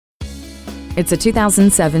It's a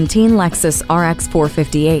 2017 Lexus RX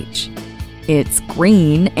 450h. It's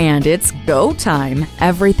green and it's go time.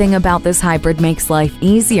 Everything about this hybrid makes life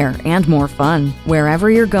easier and more fun. Wherever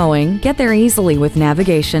you're going, get there easily with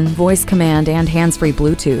navigation, voice command, and hands-free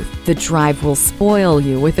Bluetooth. The drive will spoil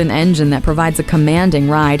you with an engine that provides a commanding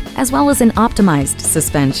ride, as well as an optimized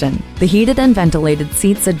suspension. The heated and ventilated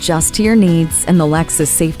seats adjust to your needs, and the Lexus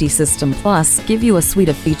Safety System Plus give you a suite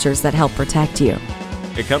of features that help protect you.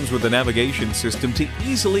 It comes with a navigation system to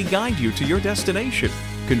easily guide you to your destination.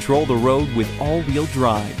 Control the road with all-wheel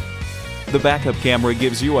drive. The backup camera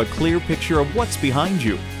gives you a clear picture of what's behind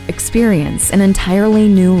you. Experience an entirely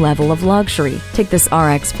new level of luxury. Take this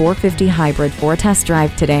RX 450 hybrid for a test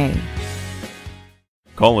drive today.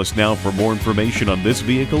 Call us now for more information on this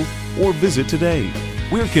vehicle or visit today.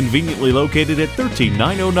 We're conveniently located at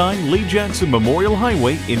 13909 Lee Jackson Memorial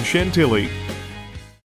Highway in Chantilly.